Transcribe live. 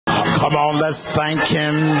Come on, let's thank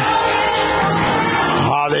him.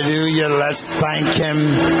 Hallelujah, let's thank him.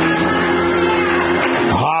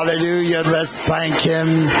 Hallelujah, let's thank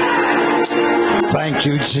him. Thank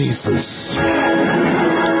you, Jesus.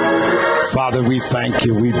 Father, we thank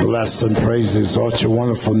you. We bless and praise and exalt your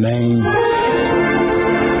wonderful name.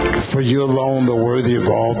 For you alone are worthy of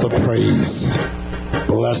all the praise.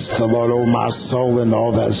 Bless the Lord, O my soul, and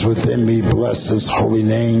all that's within me. Bless his holy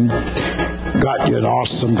name. God, you're an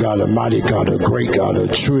awesome God, a mighty God, a great God, a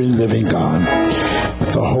true and living God.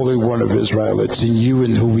 The Holy One of Israel. It's in you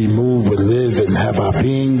in who we move, we live, and have our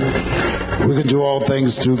being. We can do all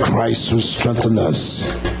things through Christ who strengthens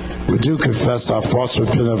us. We do confess our faults,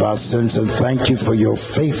 repent of our sins, and thank you for your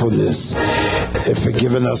faithfulness in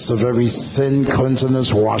forgiving us of every sin, cleansing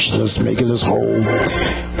us, washing us, making us whole,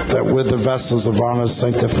 that we're the vessels of honor,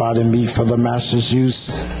 sanctified and meet for the Master's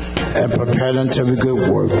use, and prepared unto every good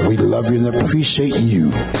work. We love you and appreciate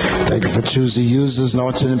you. Thank you for choosing users,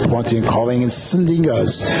 anointing, and pointing, calling, and sending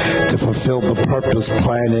us to fulfill the purpose,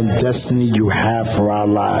 plan, and destiny you have for our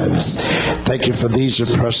lives. Thank you for these, your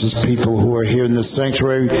precious people who are here in the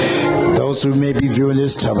sanctuary. Those who may be viewing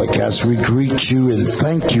this telecast, we greet you and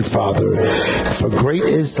thank you, Father. For great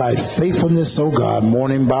is thy faithfulness, O God.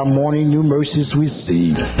 Morning by morning, new mercies we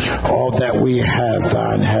see. All that we have,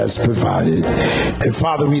 thine has provided. And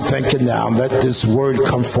Father, we thank you now. Let this word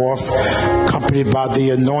come forth, accompanied by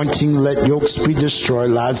the anointing. Let yokes be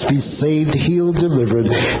destroyed, lives be saved, healed, delivered,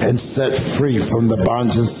 and set free from the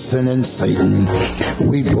bonds of sin and Satan.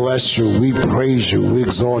 We bless you. We praise you. We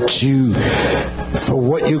exalt you for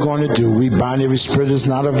what you're going to do. We bind every spirit that's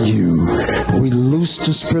not of you. We loose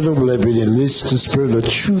the spirit of liberty and loose the spirit of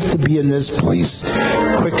truth to be in this place.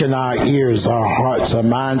 Quicken our ears, our hearts, our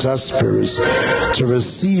minds, our spirits to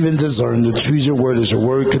receive and discern the truth of your word as your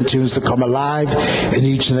word continues to come alive in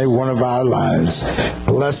each and every one of our lives.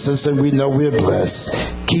 Bless us and we know we're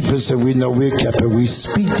blessed. Keep us and we know we're kept. And we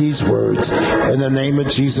speak these words in the name of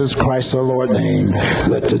Jesus Christ, our Lord name.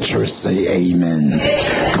 Let the church say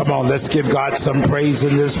amen. Come on, let's give God some praise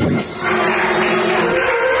in this place.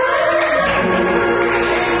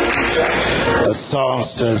 The song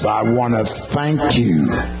says, I want to thank you.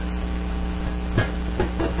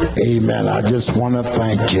 Amen. I just want to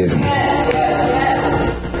thank you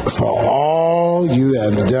for all you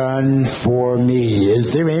have done for me.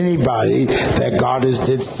 Is there anybody that God has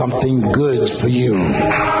did something good for you?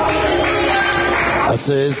 I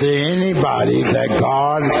said, is there anybody that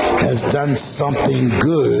God has done something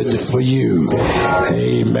good for you?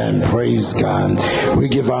 Amen. Praise God. We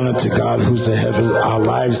give honor to God who's the head of our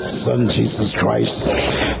lives, Son Jesus Christ,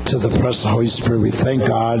 to the precious Holy Spirit. We thank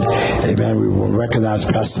God. Amen. We will recognize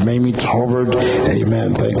Pastor Mamie Tolbert.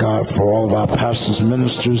 Amen. Thank God for all of our pastors,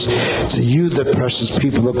 ministers. To you, the precious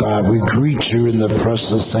people of God, we greet you in the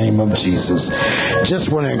precious name of Jesus.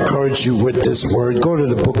 Just want to encourage you with this word. Go to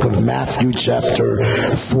the book of Matthew chapter 14.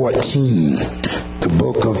 The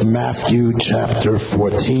book of Matthew chapter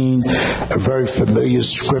 14, a very familiar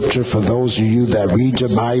scripture for those of you that read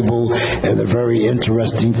your Bible, and a very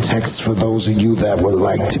interesting text for those of you that would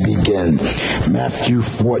like to begin. Matthew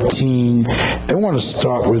 14, I want to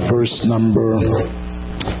start with verse number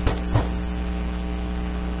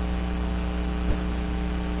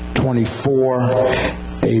 24.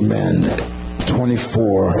 Amen.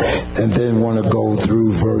 24, and then want to go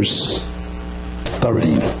through verse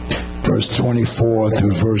 30. Verse 24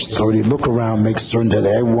 through verse 30. Look around, make certain that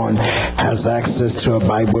everyone has access to a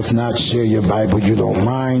Bible. If not, share your Bible. You don't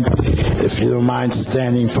mind. If you don't mind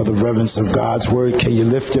standing for the reverence of God's word, can you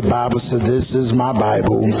lift your Bible and say, this is my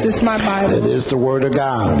Bible. This is my Bible. It is the word of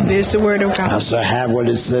God. It is the word of God. I shall have what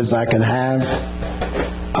it says I can have.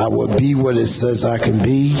 I will be what it says I can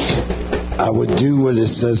be. I would do what it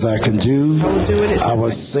says I can do. I will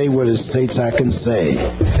say what it states I can say.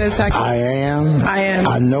 I am.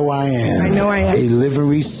 I know I am. A living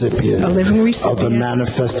recipient of the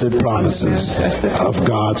manifested promises of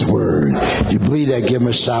God's word. You believe that? Give him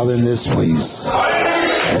a shout in this, please.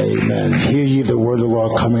 Amen. Hear ye the word of the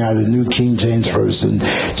Lord coming out of the New King James Version.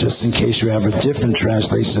 Just in case you have a different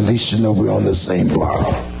translation, at least you know we're on the same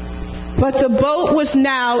block. But the boat was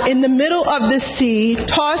now in the middle of the sea,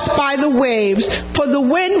 tossed by the waves, for the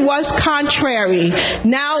wind was contrary.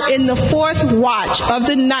 Now in the fourth watch of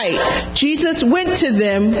the night, Jesus went to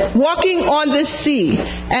them, walking on the sea.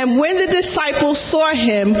 And when the disciples saw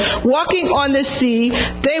him walking on the sea,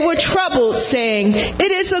 they were troubled, saying,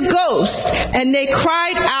 "It is a ghost." And they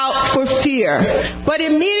cried out for fear. But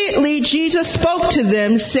immediately Jesus spoke to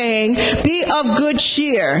them, saying, "Be of good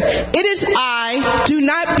cheer. It is I. Do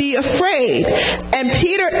not be afraid." afraid. And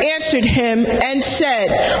Peter answered him and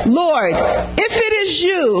said, Lord, if it is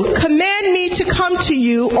you, command me to come to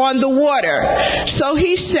you on the water. So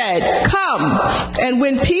he said, come. And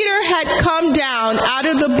when Peter had come down out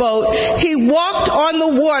of the boat, he walked on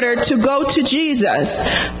the water to go to Jesus.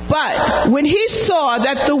 But when he saw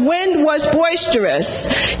that the wind was boisterous,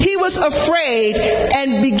 he was afraid,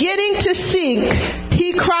 and beginning to sink,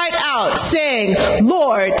 he cried out, saying,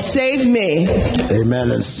 Lord, save me.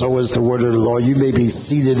 Amen. And so is the word of the Lord. You may be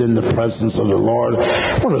seated in the presence of the Lord.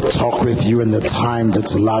 I want to talk with you in the time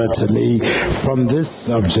that's allotted to me from this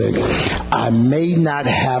subject. I may not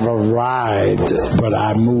have arrived, but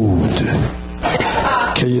I moved.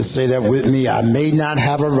 Can you say that with me? I may not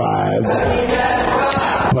have arrived,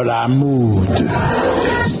 but I moved.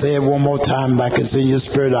 Say it one more time like it's in your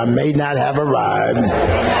spirit. I may not have arrived,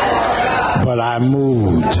 but I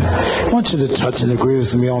moved. I want you to touch and agree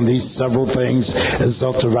with me on these several things. As a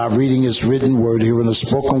result of our reading His written word, hearing the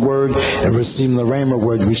spoken word, and receiving the rhema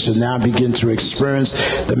word, we should now begin to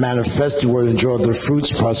experience the manifested word, enjoy the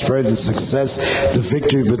fruits, prosperity, the success, the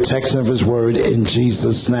victory, protection of His word in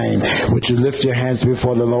Jesus' name. Would you lift your hands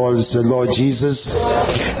before the Lord and say, Lord Jesus,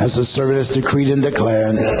 as the servant has decreed and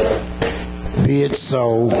declared, be it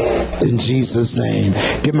so in Jesus' name.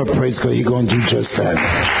 Give Him a praise, because He's going to do just that.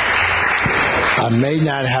 I may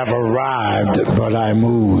not have arrived, but I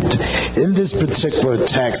moved. In this particular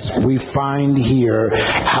text, we find here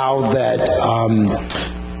how that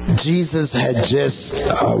Jesus had just,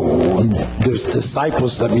 the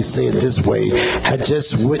disciples, let me say it this way, had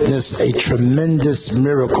just witnessed a tremendous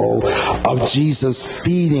miracle of Jesus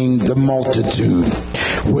feeding the multitude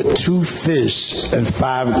with 2 fish and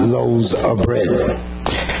 5 loaves of bread.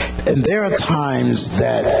 And there are times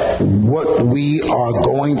that what we are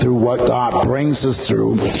going through, what God brings us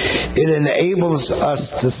through, it enables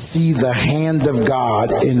us to see the hand of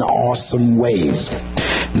God in awesome ways.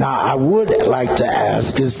 Now, I would like to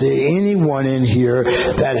ask, is there anyone in here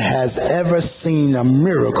that has ever seen a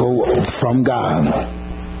miracle from God?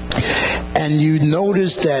 And you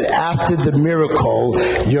notice that after the miracle,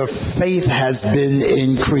 your faith has been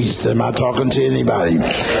increased. Am I talking to anybody?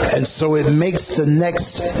 And so it makes the next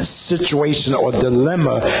situation or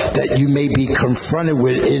dilemma that you may be confronted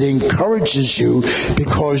with, it encourages you,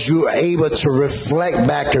 because you're able to reflect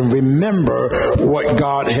back and remember what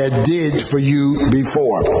God had did for you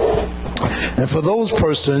before. And for those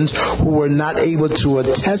persons who were not able to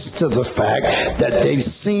attest to the fact that they've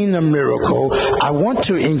seen a miracle, I want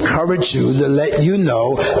to encourage you to let you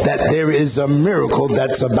know that there is a miracle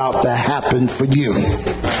that's about to happen for you.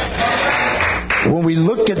 When we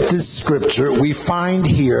look at this scripture, we find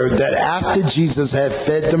here that after Jesus had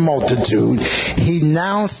fed the multitude, He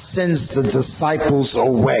now sends the disciples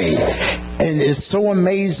away. And it's so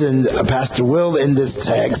amazing, Pastor Will, in this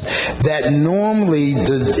text, that normally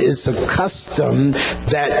it's a custom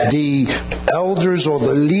that the elders or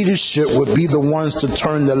the leadership would be the ones to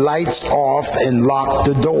turn the lights off and lock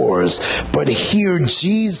the doors. But here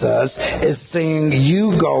Jesus is saying,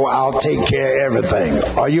 you go, I'll take care of everything.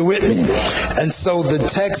 Are you with me? And so the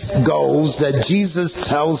text goes that Jesus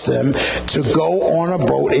tells them to go on a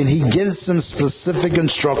boat, and He gives them specific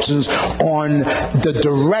instructions on the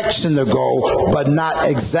direction to go, but not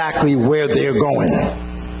exactly where they're going.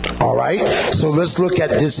 All right, so let's look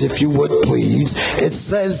at this, if you would, please. It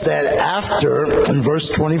says that after, in verse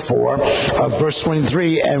 24, verse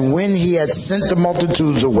 23, and when He had sent the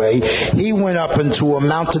multitudes away, He went up into a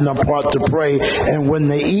mountain apart to pray, and when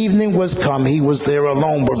the evening was come, He was there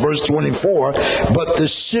alone. But verse 24, but the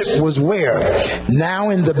ship was where?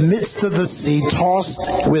 Now in the midst of the sea,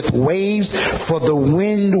 tossed with waves, for the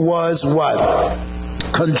wind was what?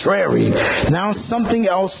 Contrary. Now, something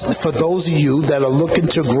else for those of you that are looking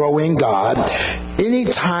to grow in God.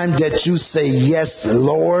 Anytime that you say, yes,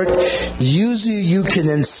 Lord, usually you can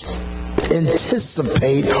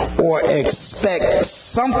anticipate or expect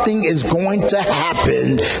something is going to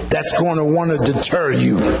happen that's going to want to deter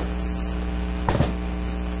you.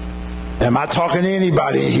 Am I talking to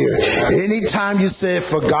anybody in here? Anytime you say,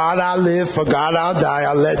 for God I live, for God I'll die,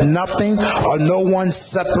 I'll let nothing or no one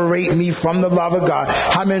separate me from the love of God.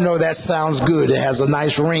 How many know that sounds good? It has a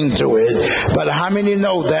nice ring to it. But how many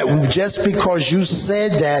know that just because you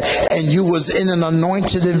said that and you was in an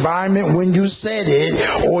anointed environment when you said it,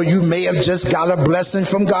 or you may have just got a blessing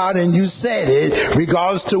from God and you said it,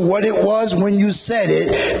 regardless to what it was when you said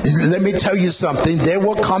it, let me tell you something, there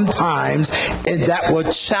will come times and that will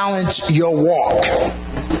challenge your walk.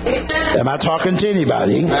 Am I talking to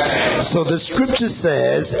anybody? So the scripture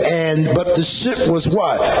says, but the ship was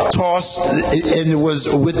what? Tossed, and it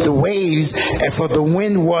was with the waves, and for the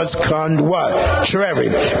wind was contrary.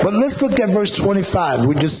 But let's look at verse 25.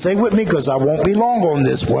 Would you stay with me? Because I won't be long on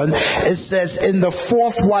this one. It says, in the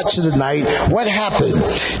fourth watch of the night, what happened?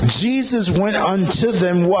 Jesus went unto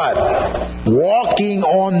them what? Walking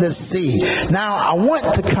on the sea. Now, I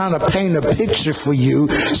want to kind of paint a picture for you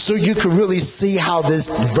so you can really see how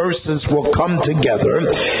this verses will come together.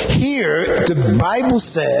 Here, the Bible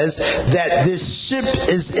says that this ship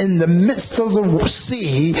is in the midst of the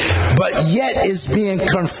sea, but yet is being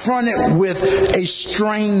confronted with a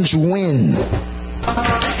strange wind.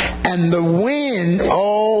 And the wind,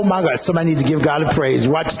 oh my God, somebody needs to give God a praise.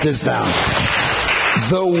 Watch this now.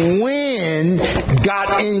 The wind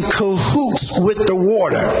got in cahoots with the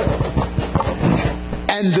water.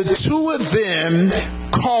 And the two of them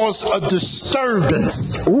caused a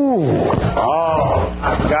disturbance. Ooh, oh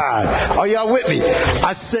my God. Are y'all with me?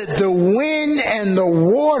 I said the wind and the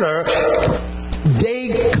water,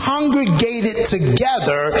 they congregated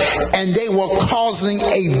together and they were causing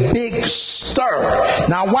a big stir.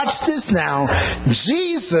 Now watch this now.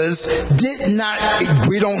 Jesus did not,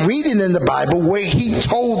 we don't read it in the Bible where he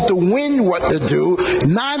told the wind what to do.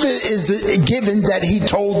 Neither is it given that he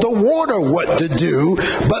told the water what to do.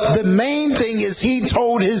 But the main thing is he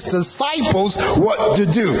told his disciples what to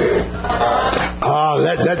do.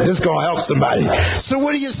 This is going to help somebody. So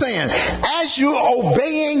what are you saying? As you're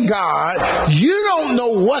obeying God, you don't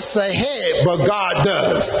know what's ahead, but God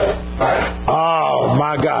does. Oh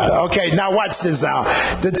my God. Okay, now watch this now.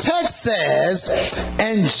 The text says,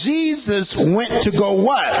 and Jesus went to go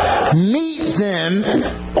what? Meet them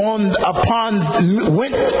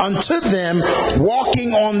went unto them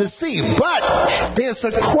walking on the sea. But there's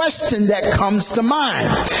a question that comes to mind.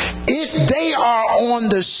 If they are on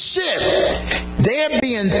the ship, they're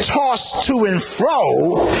being tossed to and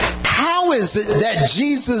fro, how is it that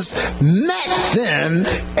Jesus met them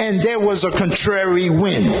and there was a contrary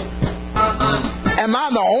wind? Am I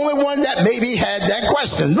the only one that maybe had that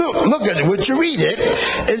question? Look at it. Would you read it?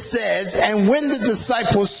 It says, and when the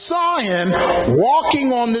disciples saw him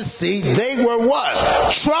walking on the sea, they were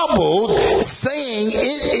what? Troubled, saying,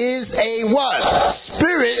 it is a what?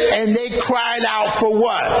 Spirit, and they cried out for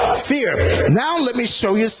what? Fear. Now let me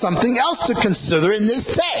show you something else to consider in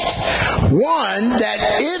this text. One,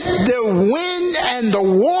 that if the wind and the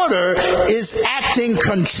water is acting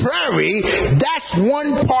contrary, that's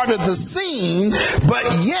one part of the scene. But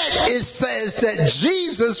yet it says that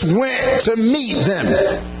Jesus went to meet them.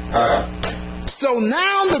 So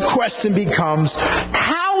now the question becomes,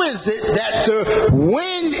 how is it that the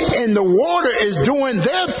wind and the water is doing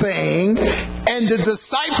their thing and the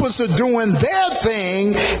disciples are doing their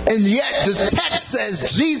thing, and yet the text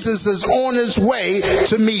says Jesus is on his way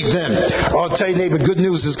to meet them? I'll tell you, neighbor, good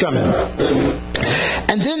news is coming.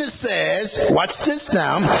 And then it says, watch this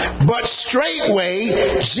now, but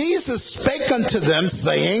straightway Jesus spake unto them,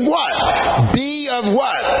 saying, what? Be of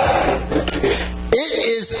what? It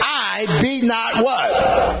is I, be not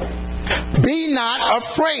what? Be not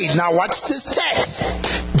afraid. Now watch this text.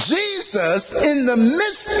 Jesus in the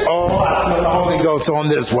midst, I feel the Holy Ghost on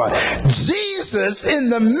this one. Jesus in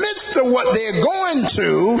the midst of what they're going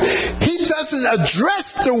to, he doesn't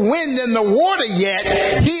address the wind and the water yet.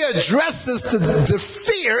 He addresses the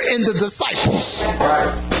fear in the disciples.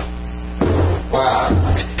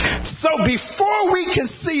 Wow. So before we can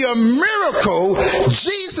see a miracle,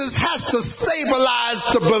 Jesus has to stabilize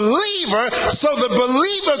the believer so the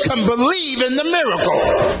believer can believe in the miracle.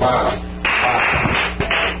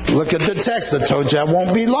 Look at the text. I told you I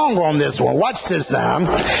won't be long on this one. Watch this now.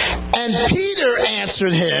 And Peter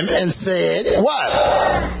answered him and said, what?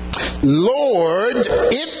 Lord,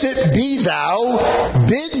 if it be thou,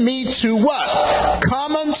 bid me to what?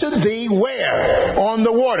 Come unto thee where? On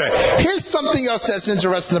the water. Here's something else that's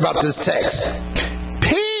interesting about this text.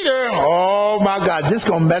 Peter, oh my God, this is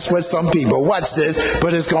going to mess with some people. Watch this,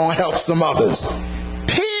 but it's going to help some others.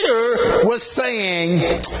 Peter was saying,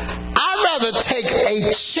 I'd rather take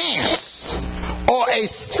a chance or a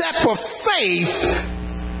step of faith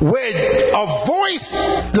where a voice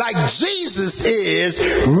like Jesus is,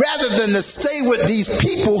 rather than to stay with these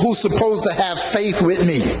people who's supposed to have faith with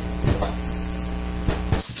me.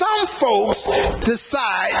 Some folks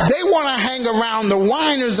decide they want to hang around the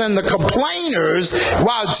whiners and the complainers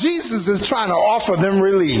while Jesus is trying to offer them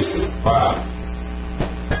relief.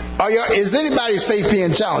 Is anybody's faith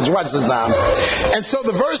being challenged? Watch this now. And so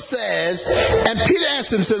the verse says, and Peter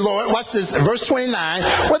answered him and said, Lord, watch this, verse 29.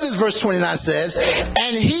 What does verse 29 says?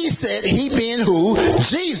 And he said, he being who?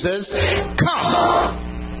 Jesus, come.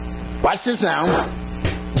 Watch this now.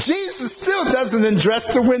 Jesus still doesn't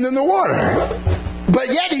address the wind and the water. But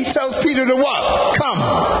yet he tells Peter to what?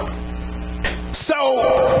 Come.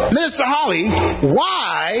 So, Minister Holly,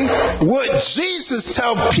 why would Jesus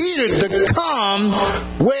tell Peter to come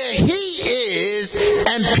where he is,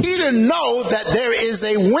 and Peter know that there is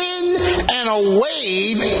a wind and a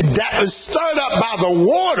wave that is stirred up by the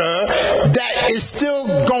water that is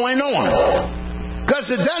still going on? Because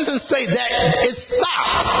it doesn't say that it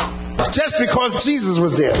stopped just because Jesus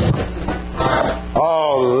was there.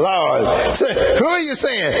 Oh, Lord. So, who are you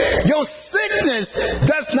saying? Your sickness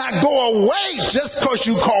does not go away just because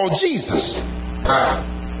you call Jesus.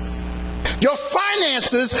 Your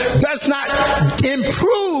finances does not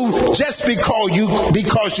improve just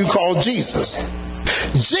because you call Jesus.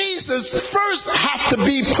 Jesus first has to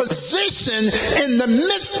be positioned in the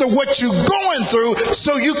midst of what you're going through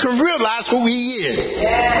so you can realize who he is.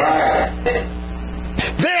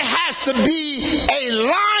 There has to be a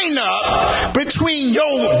lineup between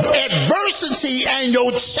your adversity and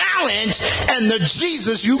your challenge and the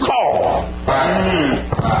Jesus you call.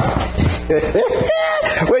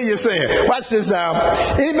 What are you saying? Watch this now.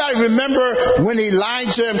 Anybody remember when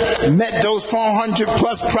Elijah met those 400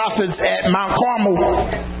 plus prophets at Mount Carmel?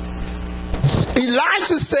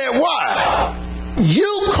 Elijah said what?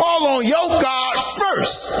 You call on your God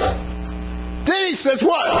first. Then he says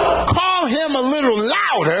what? Call him a little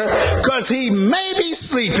louder because he may be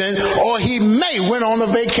sleeping or he may went on a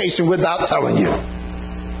vacation without telling you.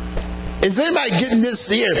 Is anybody getting this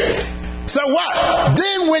here? So what?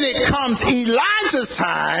 Then when it comes Elijah's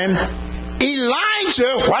time,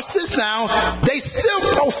 Elijah, watch this now, they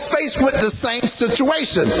still both faced with the same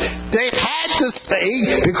situation. They had to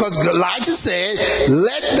say, because Elijah said,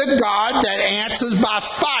 let the God that answers by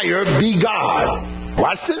fire be God.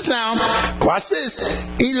 Watch this now. Watch this.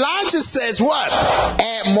 Elijah says what?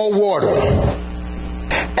 Add more water.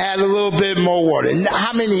 Add a little bit more water.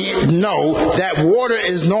 How many know that water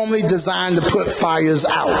is normally designed to put fires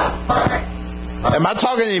out? Am I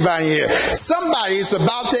talking to anybody here? Somebody is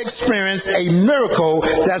about to experience a miracle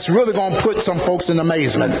that's really going to put some folks in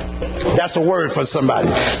amazement. That's a word for somebody.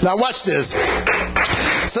 Now watch this.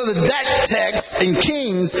 So that text in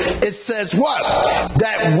Kings, it says what?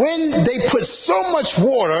 That when they put so much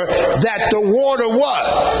water that the water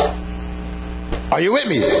what? Are you with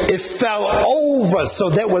me? It fell over. So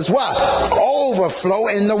there was what? Overflow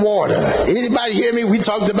in the water. Anybody hear me? We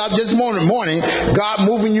talked about this morning, God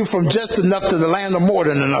moving you from just enough to the land of more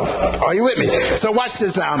than enough. Are you with me? So watch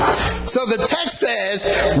this now. So the text says,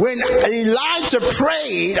 when Elijah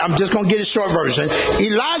prayed, I'm just going to get a short version.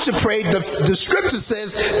 Elijah prayed, the scripture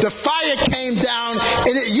says, the fire came down,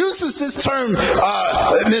 and it uses this term,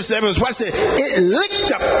 Mr. Evans, watch it. It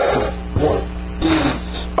licked up.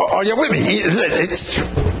 Are you with me?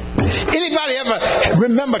 Anybody ever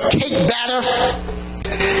remember cake batter?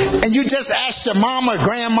 And you just ask your mama or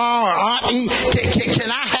grandma or auntie, can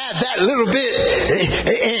I have that little bit?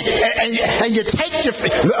 And you take your,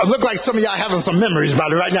 look like some of y'all having some memories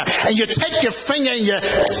about it right now. And you take your finger and you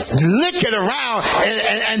lick it around.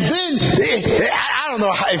 And then, I don't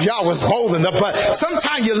know if y'all was bold enough, but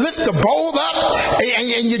sometimes you lift the bowl up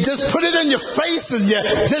and you just put it in your face and you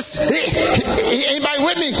just, anybody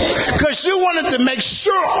with me? Because you wanted to make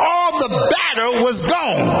sure all the batter was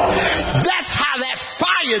gone. That's how that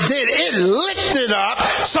fire did. It licked it up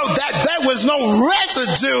so that there was no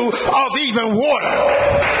residue of even water.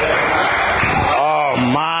 Oh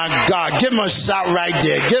my God. Give him a shout right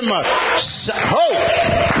there. Give him a shout. Oh,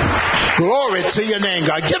 glory to your name,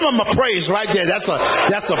 God. Give him a praise right there. That's a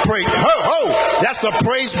praise. That's a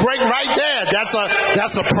praise break right there.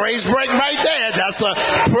 That's a praise break right there. That's a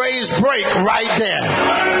praise break right there.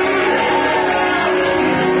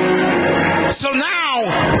 So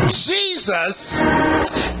now Jesus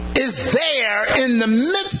is there in the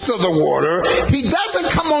midst of the water. He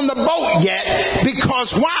doesn't come on the boat yet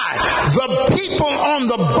because why? The people on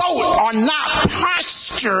the boat are not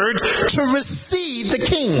postured to receive the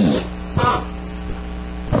king.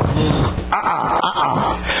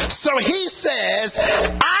 So he says,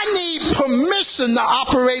 I need permission to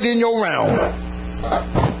operate in your realm.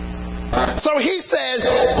 So he says, who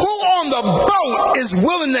on the boat is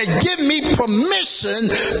willing to give me permission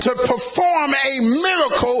to perform a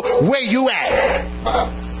miracle where you at?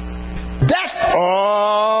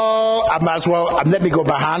 I might as well, let me go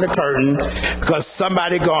behind the curtain, because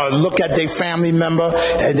somebody going to look at their family member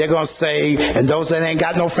and they're going to say, and those that ain't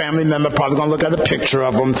got no family member probably going to look at a picture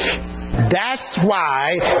of them. That's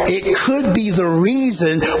why it could be the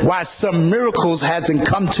reason why some miracles hasn't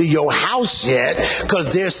come to your house yet,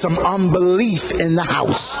 because there's some unbelief in the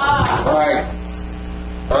house. Right.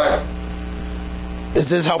 Is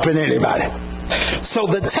this helping anybody? So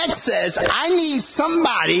the text says, I need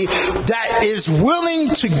somebody that is willing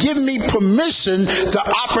to give me permission to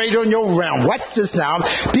operate on your realm. Watch this now.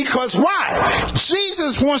 Because why?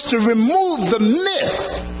 Jesus wants to remove the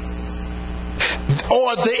myth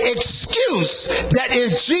or the excuse that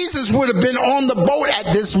if Jesus would have been on the boat at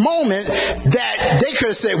this moment, that they could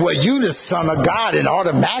have said, well, you the Son of God, and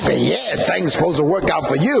automatically, yeah, things supposed to work out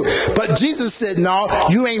for you. But Jesus said, no,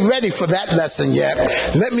 you ain't ready for that lesson yet.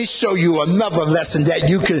 Let me show you another lesson that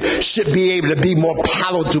you should be able to be more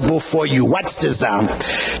palatable for you. Watch this now.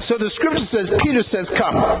 So the scripture says, Peter says,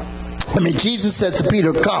 come. Jesus says to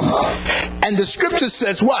Peter, come. And the scripture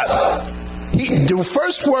says what? The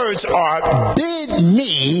first words are, bid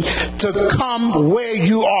me to come where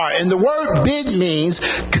you are. And the word bid means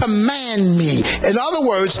command me. In other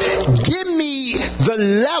words, give me the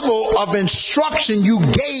level of instruction you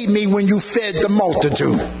gave me when you fed the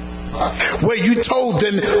multitude. Where you told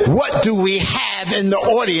them, what do we have in the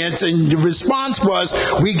audience? And the response was,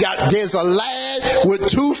 there's a lad with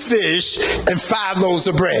 2 fish and 5 loaves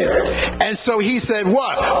of bread. And so he said,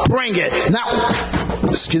 what? Bring it. Now,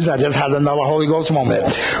 excuse me, I just had another Holy Ghost moment.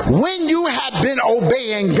 When you have been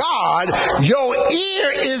obeying God, your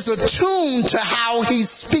ear is attuned to how he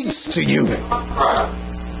speaks to you.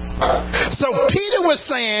 So Peter was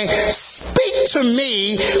saying, speak to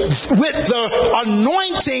me with the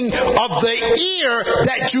anointing of the ear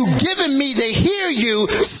that you've given me to hear you.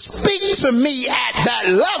 Speak to me at that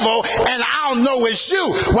level and I'll know it's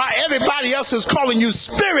you. While everybody else is calling you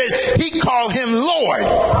Spirit, he called him Lord.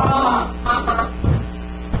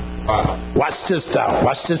 Watch this down.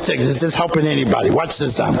 Watch this text. Is this helping anybody? Watch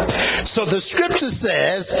this down. So the scripture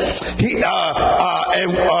says,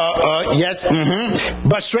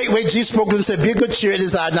 but straightway Jesus spoke to him and said, be of good cheer, it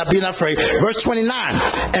is I, not be not afraid. Verse 29.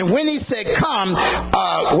 And when he said, come,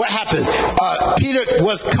 what happened? Peter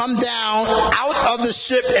was come down out of the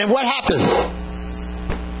ship, and what happened?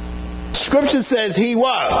 Scripture says he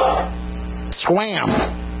what? Swam.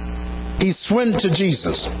 He swam to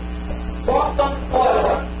Jesus.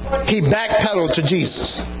 He backpedaled to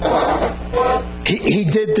Jesus. He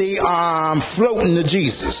did the floating to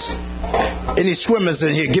Jesus. Any swimmers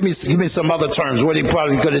in here? Give me some other terms. What he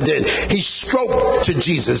probably could have did. He stroked to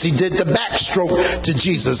Jesus. He did the backstroke to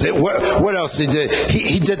Jesus. What else he did?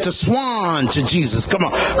 He did the swan to Jesus. Come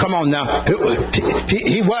on now.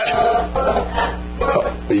 He what?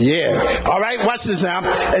 Yeah. All right. Watch this now.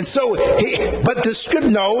 And so but the script,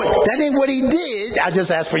 no, that ain't what he did. I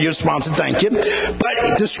just asked for your response and thank you.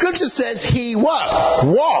 But the scripture says he what?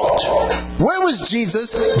 Walked. Where was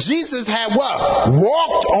Jesus? Jesus had what?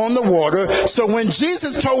 Walked on the water. So when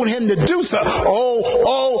Jesus told him to do so,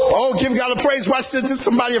 give God a praise. Watch this. This is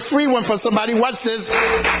somebody, a free one for somebody. Watch this.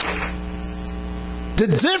 The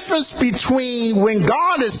difference between when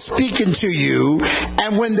God is speaking to you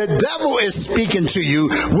and when the devil is speaking to you,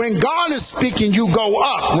 when God is speaking, you go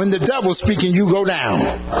up. When the devil is speaking, you go down.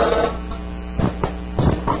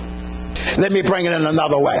 Let me bring it in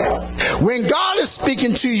another way. When God is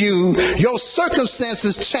speaking to you, your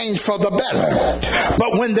circumstances change for the better.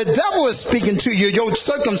 But when the devil is speaking to you, your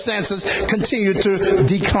circumstances continue to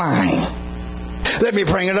decline. Let me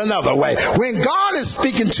bring it another way. When God is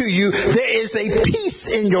speaking to you, there is a peace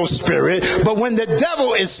in your spirit. But when the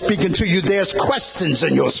devil is speaking to you, there's questions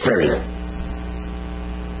in your spirit.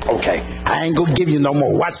 Okay, I ain't going to give you no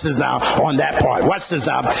more. Watch this now on that part. Watch this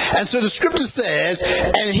now. And so the scripture says,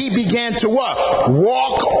 and he began to what?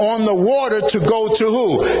 Walk on the water to go to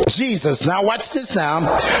who? Jesus. Now watch this now.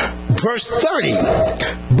 Verse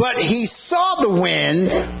 30. But he saw the wind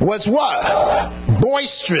was what?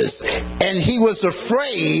 Boisterous. And he was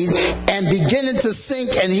afraid and beginning to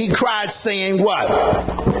sink. And he cried saying what?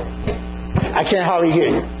 I can't hardly hear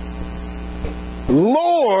you.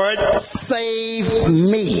 Lord, save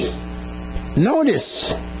me.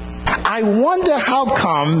 Notice, I wonder how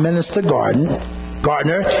come, Minister Gardner,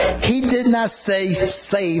 he did not say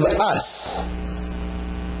save us.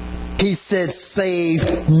 He said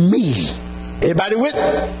save me. Everybody with me?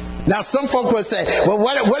 Now some folk will say, well,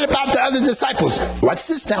 what about the other disciples? Watch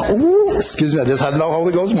this now. Ooh, excuse me, I just had no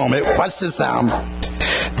Holy Ghost moment. Watch this now.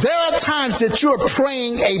 There are times that you're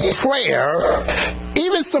praying a prayer.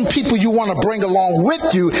 Even some people you want to bring along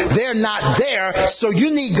with you, they're not there. So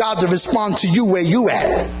you need God to respond to you where you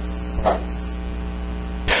at.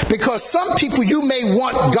 Because some people you may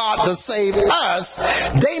want God to save us,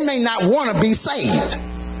 they may not want to be saved.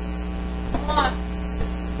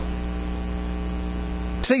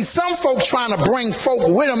 See, some folk trying to bring folk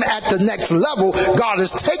with them at the next level God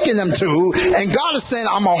is taking them to, and God is saying,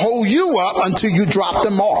 I'm going to hold you up until you drop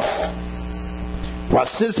them off.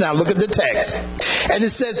 Watch this now. Look at the text. And it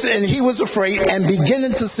says, and he was afraid, and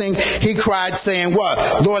beginning to sing, he cried, saying,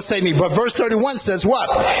 what? Lord, save me. But verse 31 says what?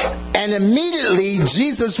 And immediately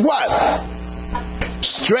Jesus what?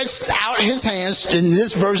 Stretched out his hands. In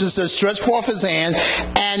this version says, stretched forth his hand,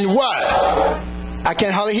 and what? I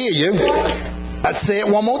can't hardly hear you. I'll say it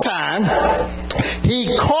one more time. He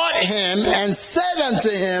caught him and said unto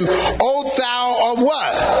him, O thou of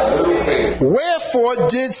what? Wherefore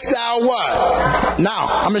didst thou what? Now,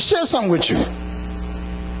 I'm going to share something with you.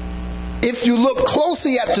 If you look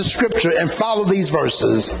closely at the scripture and follow these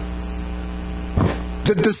verses,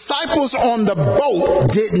 the disciples on the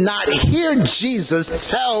boat did not hear Jesus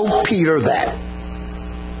tell Peter that.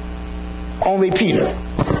 Only Peter.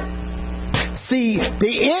 See,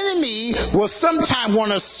 the enemy will sometimes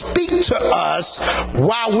want to speak to us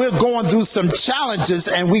while we're going through some challenges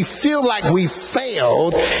and we feel like we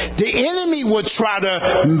failed. The enemy will try to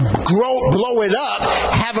blow it up,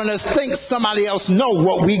 having us think somebody else know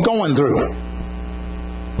what we're going through.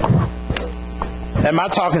 Am I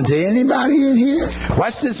talking to anybody in here?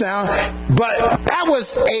 Watch this now. But that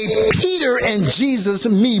was a Peter and Jesus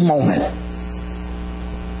me moment.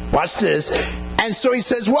 Watch this. And so he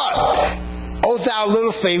says what? O thou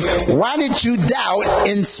little faith, why did you doubt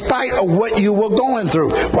in spite of what you were going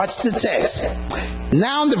through? Watch the text.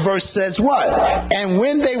 Now the verse says what? And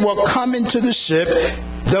when they were coming to the ship,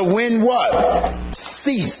 the wind what?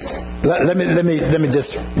 Ceased. Let me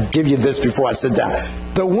just give you this before I sit down.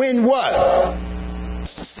 The wind what?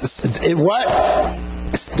 It what?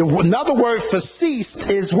 Another word for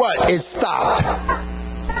ceased is what? It stopped.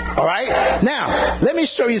 All right? Now, let me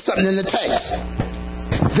show you something in the text.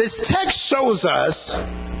 This text shows us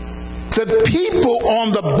the people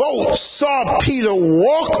on the boat saw Peter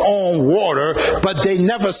walk on water, but they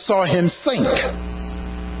never saw him sink.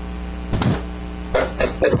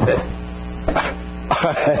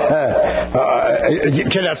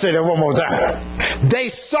 Can I say that one more time? They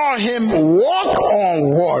saw him walk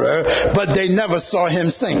on water, but they never saw him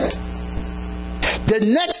sink. The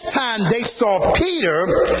next time they saw Peter,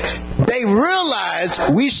 they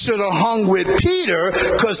realized we should have hung with Peter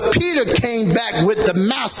because Peter came back with the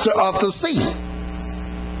master of the sea.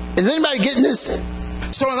 Is anybody getting this?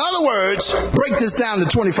 So in other words, break this down to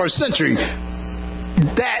the 21st century,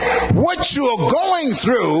 that what you are going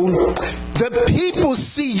through, the people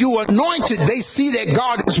see you anointed. They see that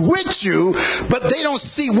God is with you, but they don't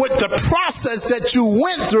see what the process that you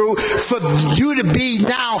went through for you to be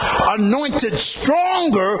now anointed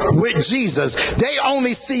stronger with Jesus. They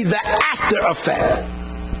only see the after effect.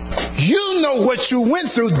 You know what you went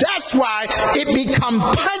through. That's why it become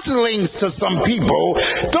puzzlings to some people.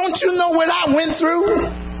 Don't you know what I went through?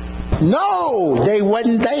 No, they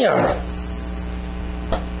wasn't there.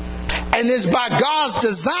 And it's by God's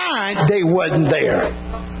design they wasn't there.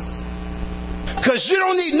 Because you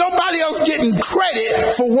don't need nobody else getting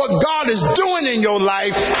credit for what God is doing in your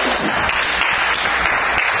life.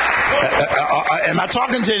 Am I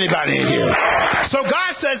talking to anybody in here? So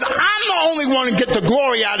God says, I'm the only one to get the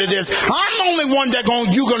glory out of this. I'm the only one that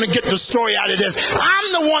you're going to get the story out of this.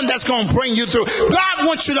 I'm the one that's going to bring you through. God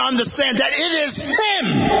wants you to understand that it is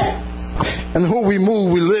Him. And who we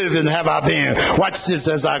move, we live, and have our being. Watch this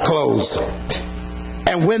as I close.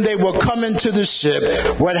 And when they were coming to the ship,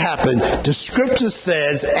 what happened? The scripture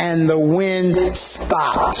says, and the wind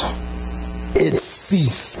stopped. It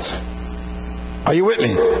ceased. Are you with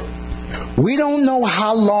me? We don't know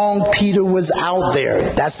how long Peter was out there.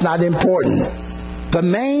 That's not important. The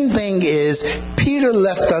main thing is Peter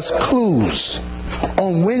left us clues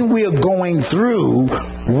on when we are going through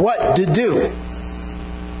what to do.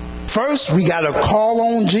 First, we got to call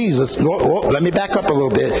on Jesus. Let me back up a little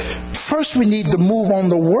bit. First, we need to move on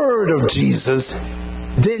the word of Jesus,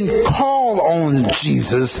 then call on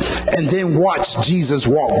Jesus, and then watch Jesus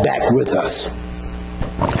walk back with us.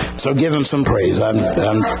 So give him some praise. I'm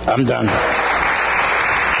done.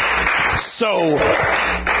 So,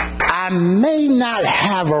 I may not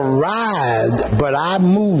have arrived, but I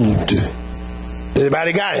moved.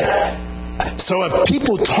 Everybody got it? So if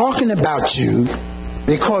people talking about you,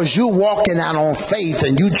 because you're walking out on faith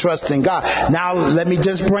and you trust in God. Now, let me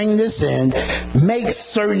just bring this in. Make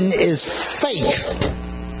certain is faith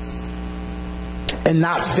and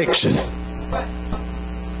not fiction.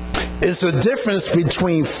 It's a difference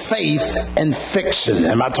between faith and fiction.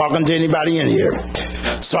 Am I talking to anybody in here?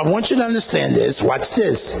 So I want you to understand this. Watch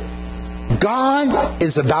this. God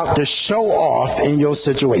is about to show off in your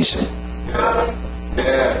situation.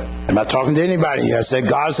 Yeah. Am I talking to anybody here? I said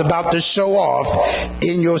God's about to show off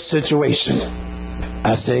in your situation.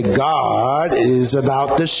 I said, God is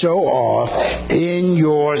about to show off in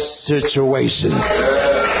your situation.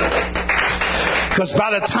 Because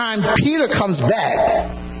by the time Peter comes back,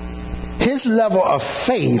 his level of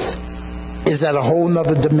faith is at a whole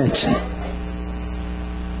nother dimension.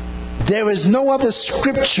 There is no other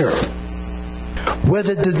scripture where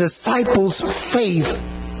the disciples' faith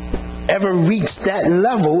ever reached that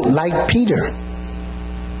level like Peter.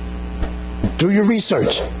 Do your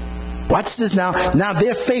research. Watch this now. Now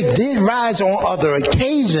their faith did rise on other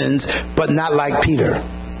occasions, but not like Peter.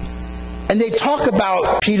 And they talk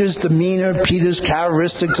about Peter's demeanor, Peter's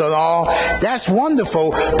characteristics and all. That's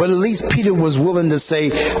wonderful, but at least Peter was willing to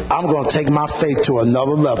say, I'm going to take my faith to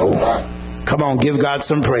another level. Come on, give God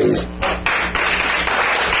some praise.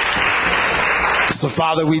 So,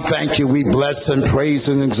 Father, we thank you. We bless and praise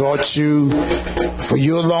and exalt you. For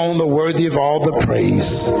you alone are worthy of all the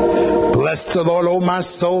praise. Bless the Lord, O my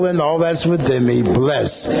soul, and all that's within me.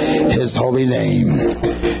 Bless his holy name.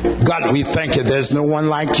 God, we thank you. There's no one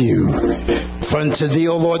like you. For unto thee,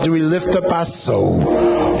 O Lord, do we lift up our soul.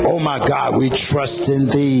 Oh my God, we trust in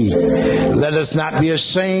thee. Let us not be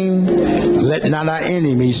ashamed. Let not our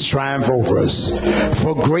enemies triumph over us.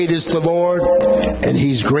 For great is the Lord, and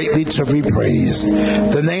he's greatly to be praised.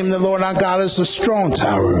 The name of the Lord our God is a strong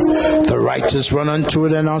tower. The righteous run unto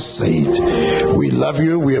it and are saved. We love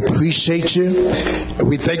you. We appreciate you.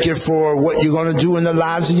 We thank you for what you're going to do in the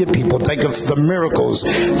lives of your people. Thank you for the miracles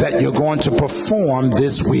that you're going to perform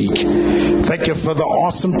this week. Thank you for the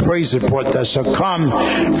awesome praise report that shall come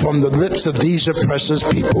from the lips of these your precious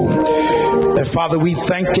people. And Father, we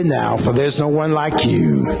thank you now, for there's no one like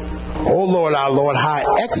you. O Lord, our Lord, how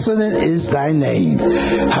excellent is thy name.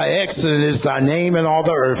 How excellent is thy name in all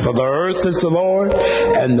the earth. For the earth is the Lord,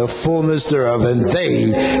 and the fullness thereof, and they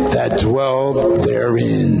that dwell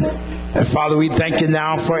therein. And Father, we thank you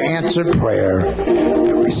now for answered prayer.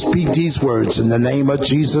 We speak these words in the name of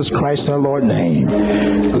Jesus Christ, our Lord name.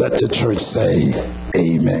 Let the church say,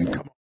 amen.